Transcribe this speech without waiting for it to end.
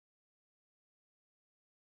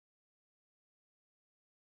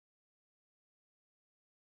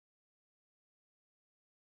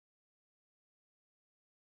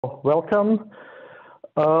welcome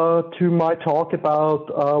to my talk about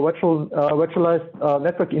virtualized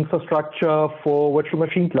network infrastructure for virtual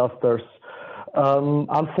machine clusters.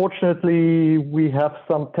 Unfortunately, we have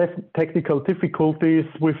some technical difficulties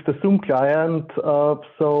with the Zoom client,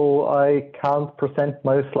 so I can't present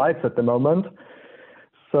my slides at the moment.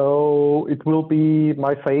 So it will be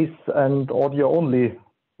my face and audio only,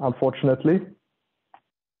 unfortunately.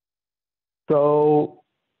 So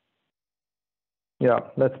yeah,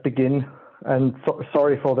 let's begin. And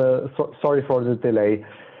sorry for the delay.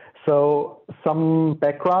 So some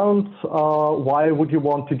background. Why would you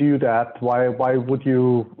want to do that? Why would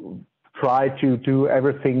you try to do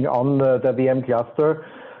everything on the VM cluster?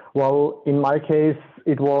 Well, in my case,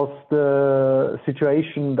 it was the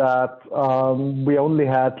situation that we only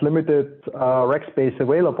had limited rack space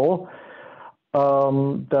available.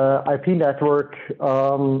 The IP network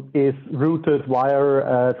is routed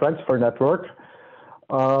via a transfer network.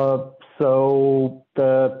 So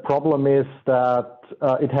the problem is that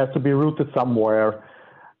it has to be routed somewhere.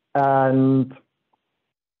 And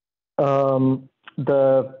the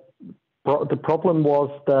problem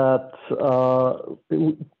was that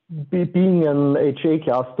being an HA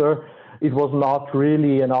cluster, it was not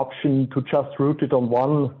really an option to just route it on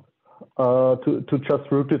one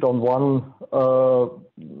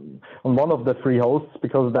on one of the three hosts,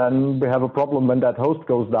 because then we have a problem when that host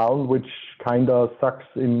goes down, which kind of sucks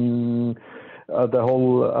in the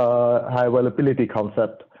whole high availability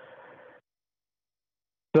concept.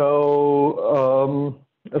 So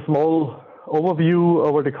a small overview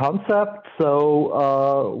over the concept.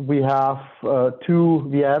 So we have two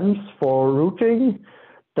VMs for routing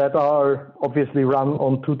that are obviously run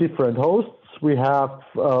on two different hosts. We have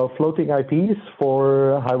floating IPs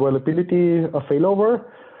for high availability failover.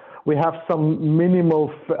 We have some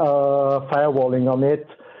minimal firewalling on it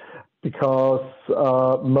because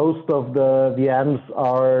most of the VMs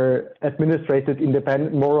are administrated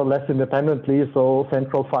more or less independently. So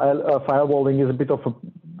central firewalling is a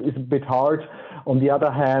bit hard. On the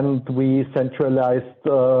other hand, we do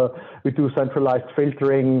centralized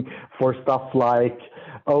filtering for stuff like,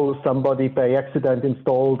 oh, somebody by accident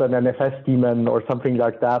installed an NFS daemon or something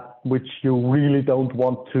like that, which you really don't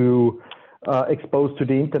want to expose to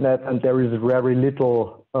the internet, and there is very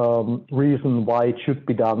little reason why it should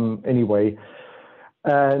be done anyway.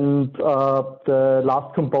 And the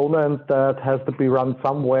last component that has to be run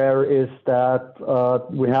somewhere is that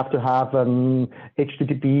we have to have an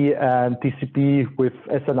HTTP and TCP with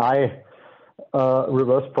SNI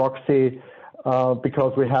reverse proxy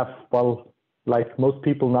because we have, well, like most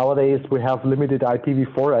people nowadays, we have limited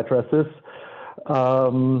IPv4 addresses.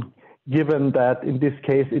 Given that in this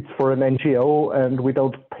case it's for an NGO and we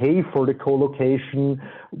don't pay for the co-location,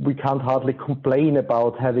 we can't hardly complain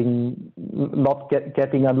about getting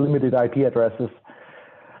unlimited IP addresses.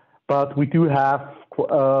 But we do have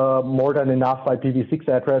more than enough IPv6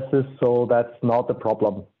 addresses, so that's not a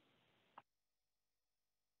problem.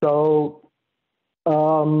 So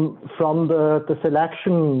from the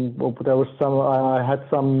selection, there was I had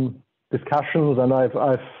some discussions, and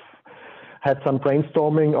I've had some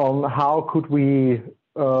brainstorming on how could we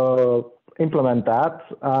implement that,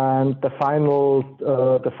 and the final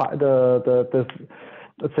the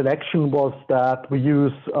selection was that we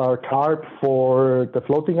use CARP for the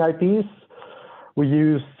floating IPs, we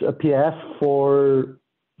use PF for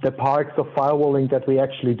the parts of firewalling that we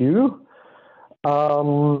actually do.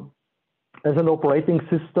 As an operating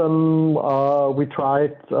system, we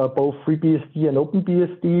tried both FreeBSD and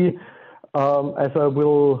OpenBSD. As I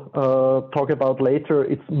will talk about later,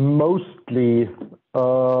 it's mostly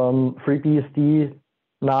FreeBSD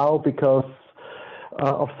now because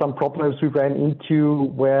of some problems we ran into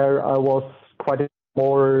where I was quite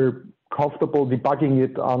more comfortable debugging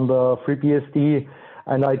it on the FreeBSD,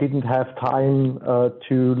 and I didn't have time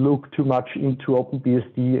to look too much into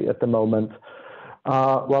OpenBSD at the moment.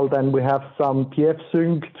 Well, then we have some PF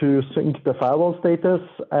sync to sync the firewall status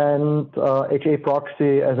and HA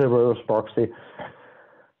proxy as a reverse proxy.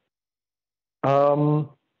 So,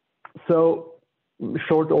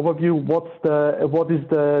 short overview: what is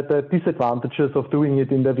the disadvantages of doing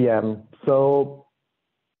it in the VM? So,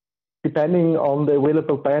 depending on the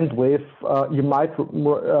available bandwidth, you might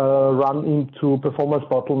run into performance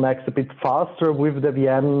bottlenecks a bit faster with the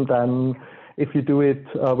VM than if you do it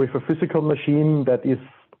with a physical machine that is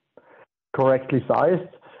correctly sized.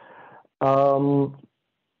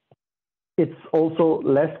 It's also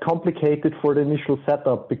less complicated for the initial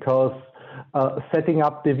setup because setting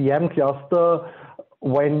up the VM cluster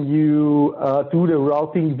when you do the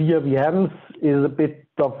routing via VMs is a bit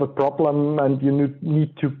of a problem, and you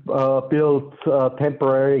need to build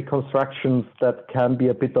temporary constructions that can be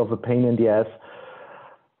a bit of a pain in the ass.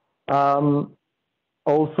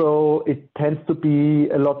 Also, it tends to be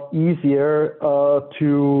a lot easier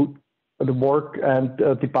to work with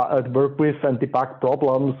and debug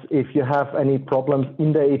problems if you have any problems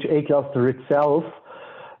in the HA cluster itself,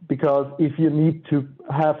 because if you need to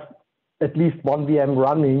have at least one VM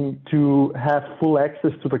running to have full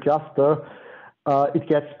access to the cluster, it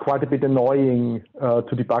gets quite a bit annoying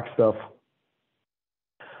to debug stuff.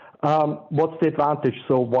 What's the advantage?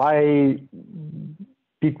 So why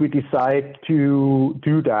did we decide to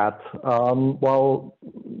do that? Well,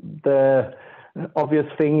 the obvious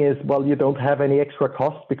thing is, well, you don't have any extra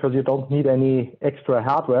cost because you don't need any extra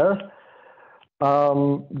hardware.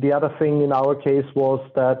 The other thing in our case was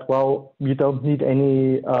that, well, you don't need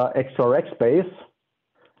any extra rack space.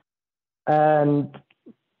 And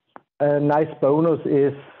a nice bonus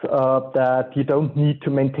is that you don't need to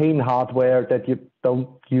maintain hardware that you don't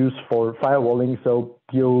use for firewalling, so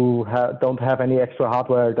you don't have any extra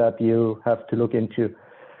hardware that you have to look into.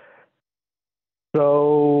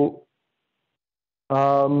 So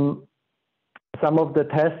some of the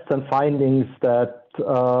tests and findings that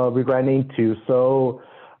we ran into. So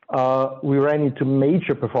we ran into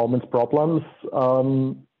major performance problems.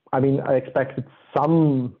 I mean, I expected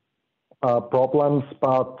some problems,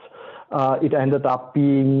 but it ended up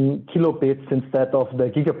being kilobits instead of the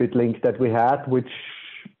gigabit link that we had, which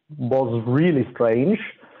was really strange.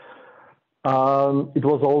 It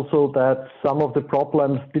was also that some of the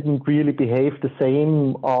problems didn't really behave the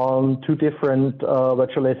same on two different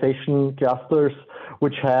virtualization clusters,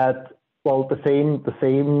 which had, well, the same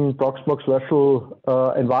Proxmox virtual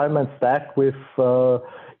environment stack with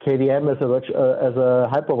KVM as a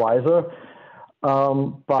hypervisor.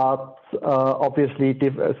 But obviously,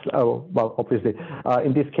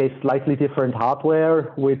 in this case, slightly different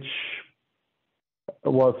hardware, which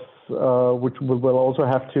we will also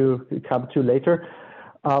have to come to later.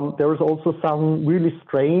 There was also some really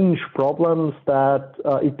strange problems that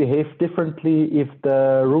it behaved differently if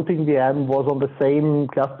the routing VM was on the same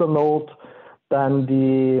cluster node than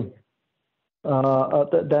the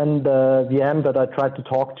VM that I tried to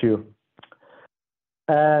talk to.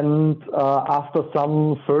 And after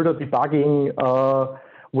some further debugging,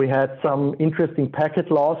 we had some interesting packet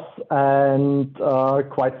loss and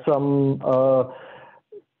quite some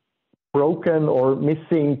broken or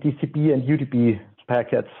missing TCP and UDP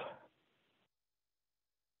packets.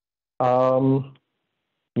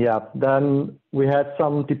 Then we had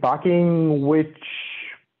some debugging, which,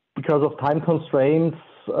 because of time constraints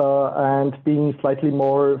and being slightly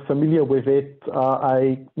more familiar with it,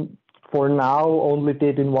 I, for now, only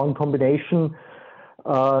did in one combination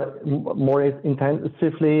more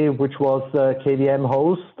intensively, which was KVM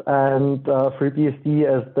host and FreeBSD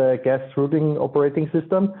as the guest routing operating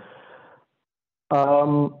system.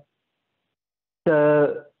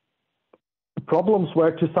 The problems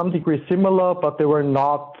were to some degree similar, but they were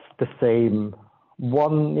not the same.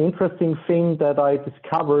 One interesting thing that I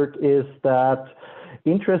discovered is that,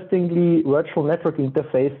 interestingly, virtual network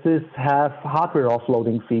interfaces have hardware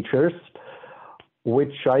offloading features,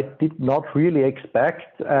 which I did not really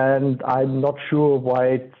expect, and I'm not sure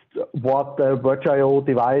what the Virtual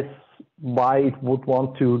device, why it would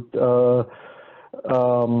want to,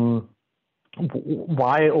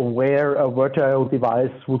 why or where a Virtual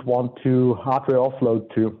device would want to hardware offload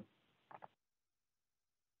to.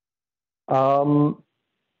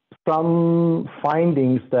 Some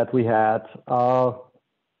findings that we had.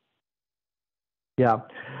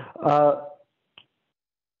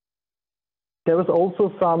 There was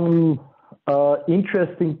also some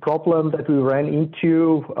interesting problem that we ran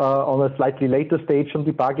into on a slightly later stage of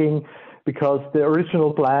debugging, because the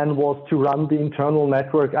original plan was to run the internal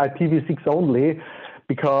network IPv6 only,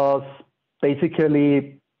 because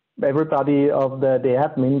basically everybody of the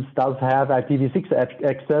admins does have IPv6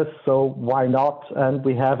 access, so why not? And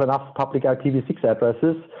we have enough public IPv6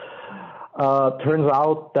 addresses. Turns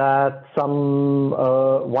out that some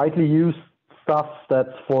widely used stuff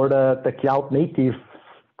that's for the cloud native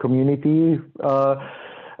community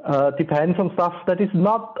depends on stuff that is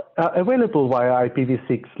not available via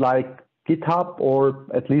IPv6, like GitHub, or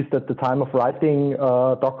at least at the time of writing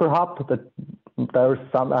Docker Hub. That there's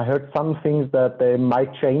some, I heard some things that they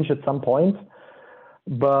might change at some point,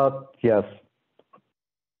 but yes.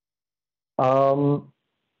 Okay,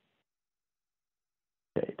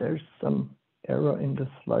 there's some error in the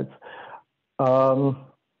slides.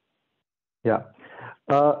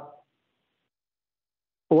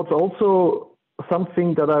 What's also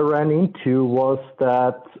something that I ran into was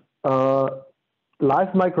that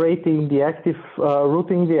live migrating the active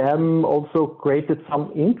routing VM also created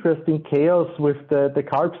some interesting chaos with the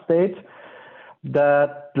carb state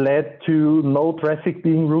that led to no traffic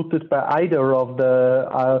being routed by either of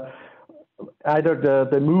the either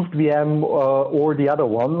the moved VM or the other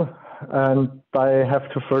one. And I have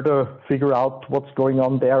to further figure out what's going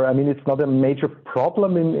on there. I mean, it's not a major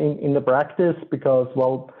problem in the practice because,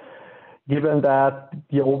 well, given that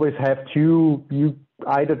you always have to, you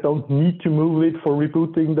either don't need to move it for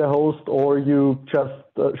rebooting the host or you just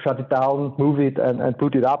shut it down, move it and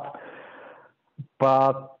boot it up.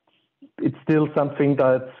 But it's still something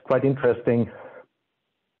that's quite interesting.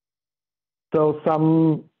 So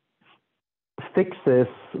some fixes.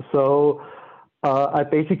 So I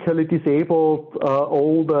basically disabled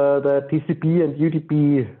all the TCP and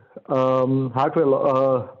UDP hardware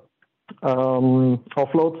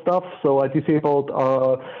offload stuff. So I disabled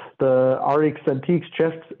the RX and TX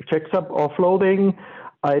checksum offloading.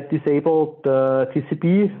 I disabled the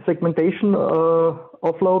TCP segmentation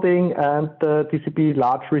offloading and the TCP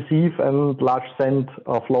large receive and large send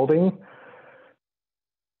offloading.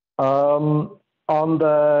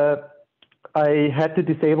 I had to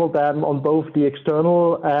disable them on both the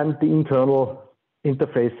external and the internal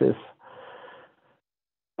interfaces.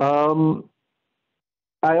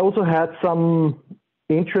 I also had some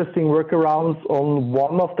interesting workarounds on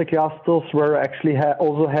one of the clusters where I actually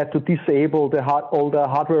also had to disable all the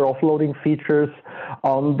hardware offloading features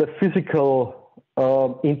on the physical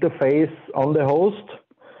interface on the host,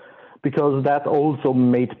 because that also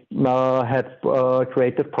had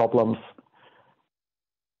created problems.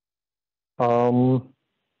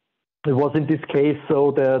 It was in this case, so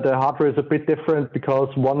the hardware is a bit different because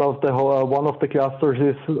one of the clusters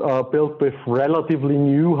is built with relatively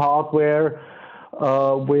new hardware,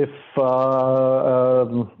 with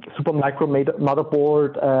Supermicro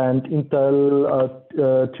motherboard and Intel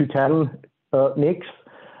 210 NICs,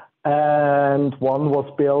 and one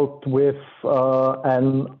was built with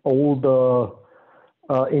an older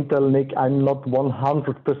Intel NIC. I'm not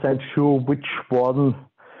 100% sure which one.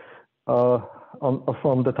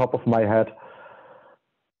 From the top of my head,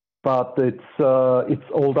 but it's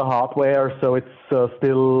older hardware, so it's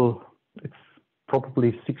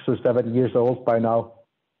probably 6 or 7 years old by now.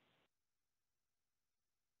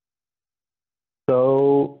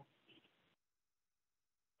 So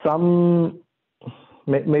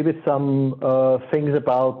maybe some things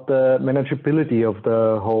about the manageability of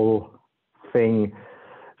the whole thing.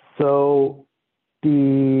 So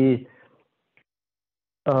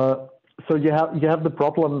so you have the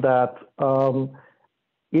problem that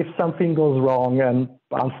if something goes wrong, and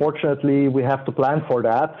unfortunately we have to plan for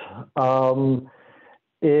that,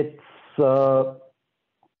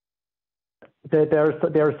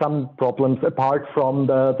 there are some problems apart from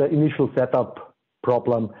the initial setup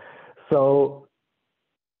problem. So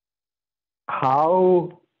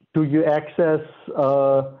how do you access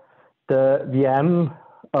the VM,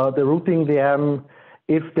 the routing VM,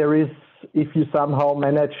 if you somehow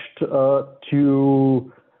managed to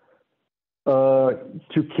kill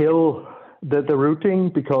the routing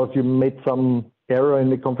because you made some error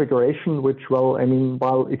in the configuration, which, well, I mean,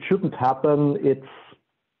 while it shouldn't happen, it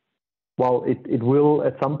will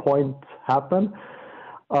at some point happen.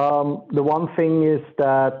 The one thing is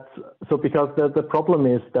that, so because the problem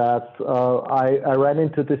is that I ran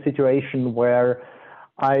into the situation where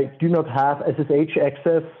I do not have SSH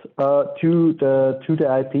access to the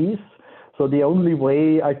IPs. So the only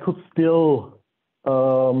way I could still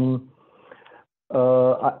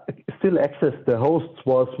access the hosts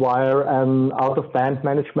was via an out-of-band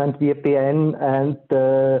management VPN and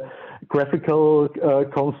the graphical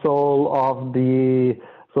console of the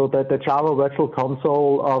Java virtual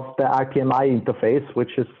console of the IPMI interface,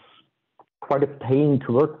 which is quite a pain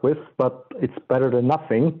to work with, but it's better than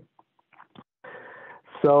nothing.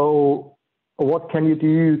 So what can you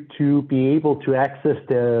do to be able to access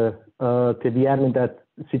the VM in that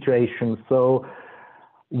situation? So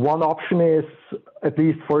one option is, at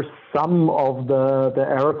least for some of the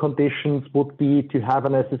error conditions, would be to have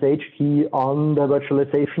an SSH key on the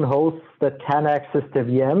virtualization hosts that can access the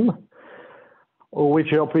VM,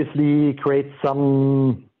 which obviously creates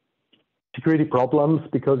some security problems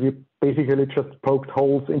because you basically just poked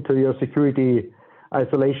holes into your security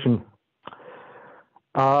isolation.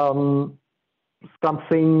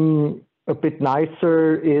 Something a bit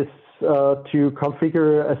nicer is to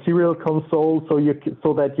configure a serial console so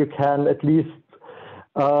that you can at least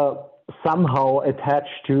somehow attach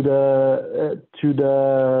to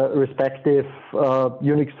the respective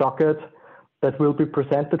Unix socket that will be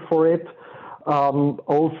presented for it.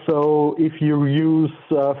 Also, if you use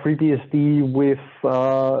FreeBSD with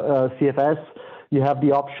CFS, you have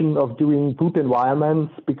the option of doing boot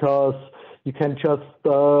environments, because you can just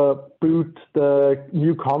boot the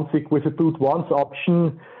new config with a boot once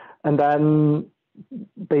option, and then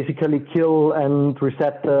basically kill and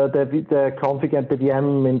reset the config and the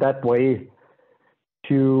VM in that way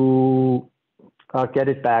to get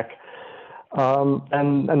it back.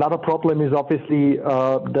 And another problem is obviously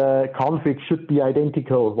the config should be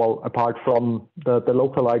identical, well, apart from the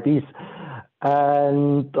local IDs.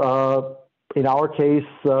 And in our case,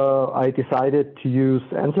 I decided to use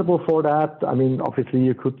Ansible for that. I mean, obviously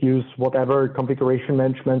you could use whatever configuration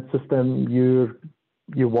management system you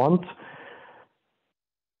want.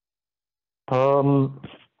 Well,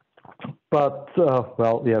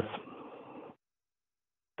 yes.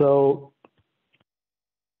 So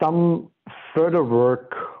some further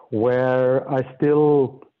work where I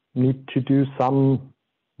still need to do some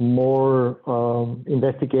more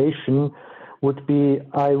investigation would be,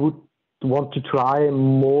 I would want to try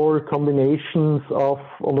more combinations of,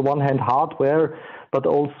 on the one hand, hardware, but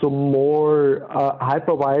also more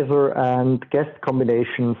hypervisor and guest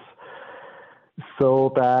combinations,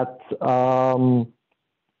 so that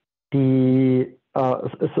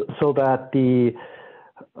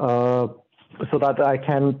so that I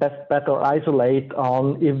can better isolate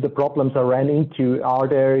on if the problems I ran into are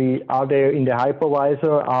they in the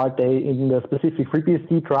hypervisor, are they in the specific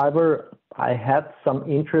FreeBSD driver. I had some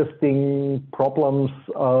interesting problems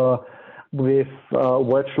with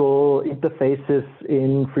virtual interfaces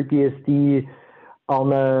in FreeBSD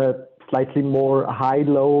on a slightly more high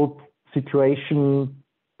load situation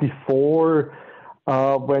before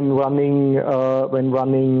when running a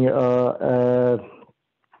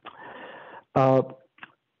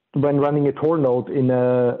Tor node in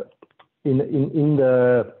the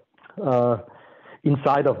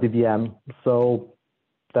inside of the VM. So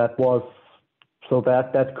that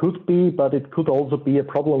could be, but it could also be a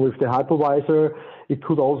problem with the hypervisor. It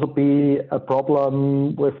could also be a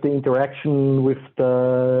problem with the interaction with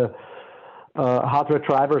the hardware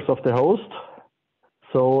drivers of the host.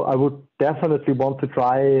 So I would definitely want to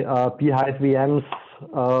try Beehive VMs,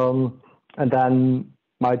 and then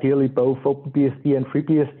ideally both OpenBSD and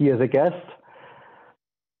FreeBSD as a guest.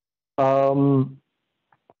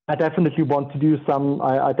 I definitely want to do some,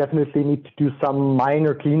 I definitely need to do some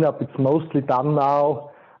minor cleanup. It's mostly done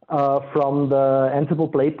now from the Ansible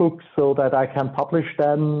playbook, so that I can publish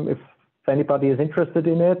them if anybody is interested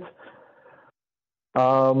in it.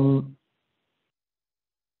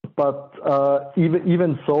 But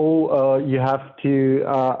even so, you have to,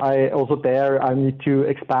 I need to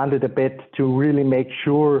expand it a bit to really make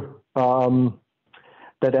sure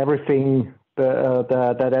that everything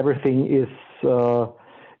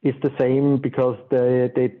is the same, because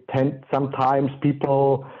sometimes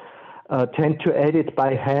people tend to edit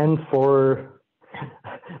by hand for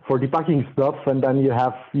debugging stuff, and then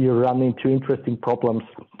you run into interesting problems.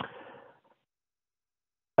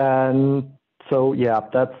 And so yeah,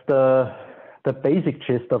 that's the basic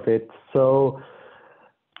gist of it. So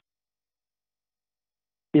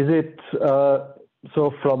is it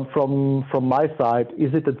so from my side,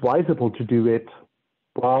 is it advisable to do it?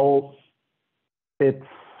 Well, it's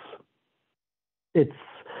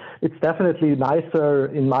definitely nicer,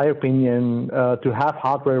 in my opinion, to have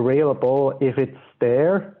hardware available if it's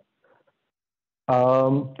there.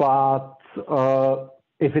 But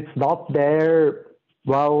if it's not there,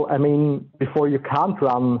 well, I mean, before you can't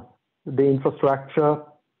run the infrastructure,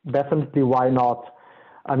 definitely why not?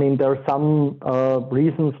 I mean, there are some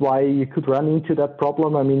reasons why you could run into that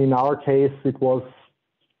problem. I mean, in our case, it was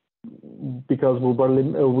because we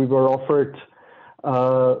were offered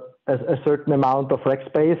a certain amount of rack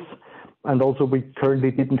space, and also we currently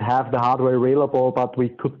didn't have the hardware available, but we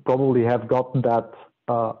could probably have gotten that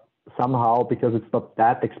somehow, because it's not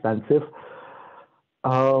that expensive.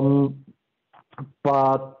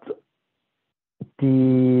 But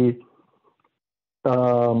the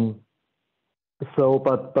but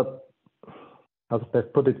how to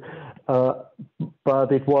best put it?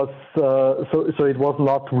 But it was so it was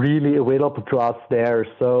not really available to us there.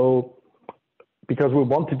 So because we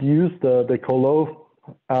wanted to use the colo,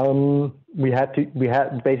 we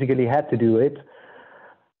basically had to do it.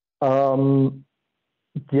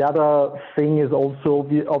 The other thing is also,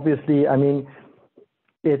 obviously, I mean,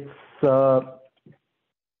 it's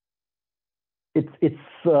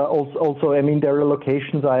also, I mean, there are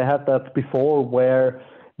locations, I had that before, where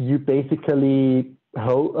you basically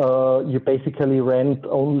rent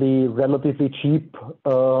only relatively cheap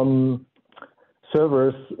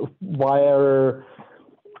servers, where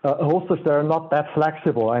hosters that are not that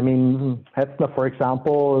flexible. I mean, Hetzner, for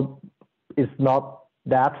example, is not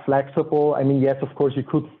that flexible. I mean, yes, of course, you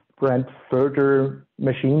could rent further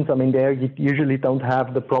machines. I mean, there you usually don't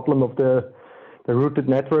have the problem of the rooted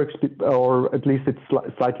networks, or at least it's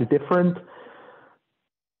slightly different.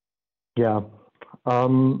 Yeah.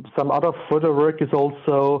 Some other further work is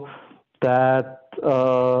also that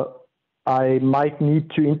I might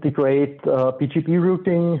need to integrate BGP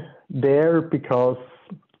routing there, because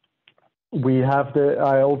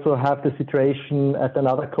I also have the situation at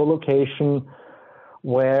another co-location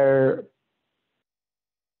where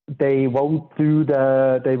they won't do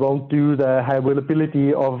the high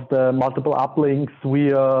availability of the multiple uplinks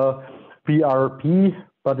via VRP,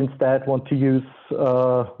 but instead want to use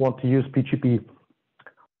BGP.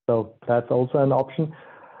 So that's also an option.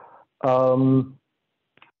 And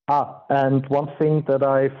one thing that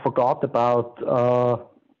I forgot about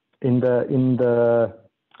in the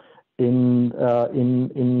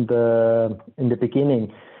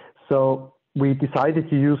beginning. So we decided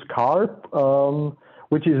to use CARP,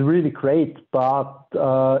 which is really great. But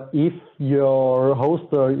if your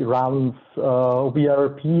hoster runs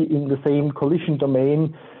VRP in the same collision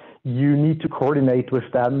domain, you need to coordinate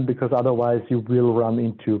with them, because otherwise you will run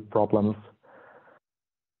into problems.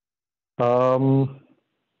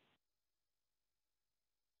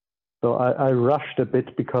 So I rushed a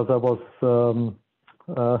bit because I was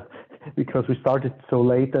because we started so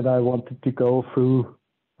late and I wanted to go through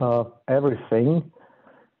everything.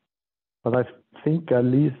 But I think at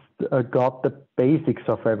least I got the basics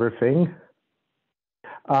of everything.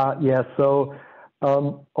 Yeah, so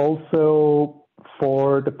also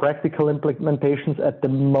for the practical implementations at the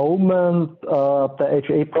moment, the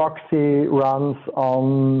HA proxy runs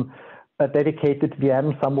on a dedicated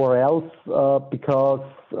VM somewhere else, because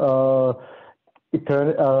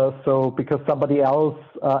because somebody else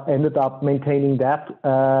ended up maintaining that,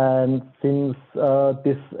 and since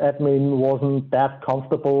this admin wasn't that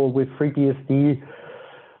comfortable with FreeBSD,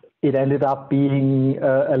 it ended up being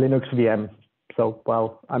a Linux VM. So,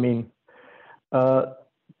 well, I mean,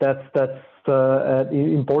 that's an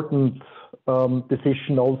important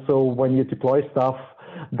decision also when you deploy stuff,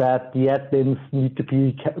 that the admins need to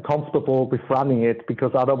be comfortable with running it,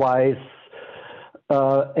 because otherwise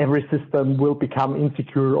every system will become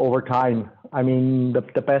insecure over time. I mean,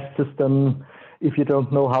 the best system, if you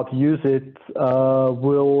don't know how to use it,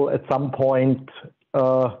 will at some point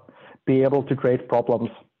be able to create problems,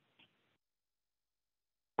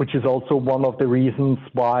 which is also one of the reasons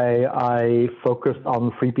why I focused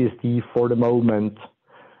on FreeBSD for the moment.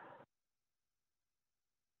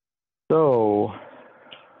 So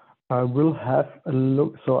I will have a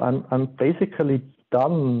look. So I'm basically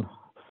done